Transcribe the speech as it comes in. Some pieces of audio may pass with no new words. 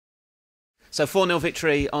So 4-0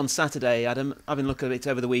 victory on Saturday, Adam. Having a look at it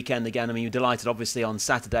over the weekend again, I mean, you were delighted obviously on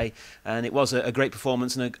Saturday, and it was a great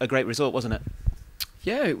performance and a great result, wasn't it?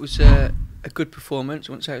 Yeah, it was a good performance.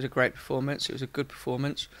 I wouldn't say it was a great performance, it was a good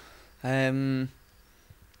performance. And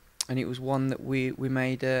it was one that we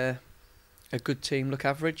made a good team look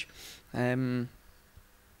average. I've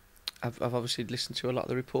obviously listened to a lot of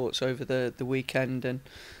the reports over the weekend,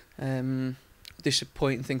 and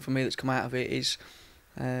disappointing thing for me that's come out of it is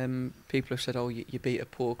people have said, oh, you beat a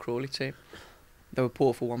poor Crawley team. They were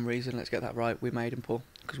poor for one reason, let's get that right. We made them poor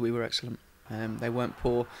because we were excellent. They weren't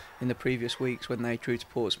poor in the previous weeks when they drew to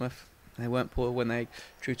Portsmouth. They weren't poor when they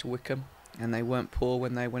drew to Wickham, and they weren't poor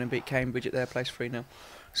when they went and beat Cambridge at their place 3-0.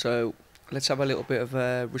 So let's have a little bit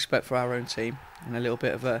of respect for our own team and a little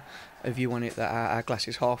bit of a view on it that our glass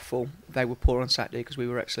is half full. They were poor on Saturday because we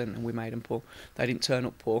were excellent and we made them poor. They didn't turn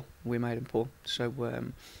up poor, we made them poor. So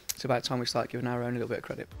it's about time we start giving our own a little bit of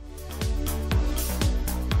credit.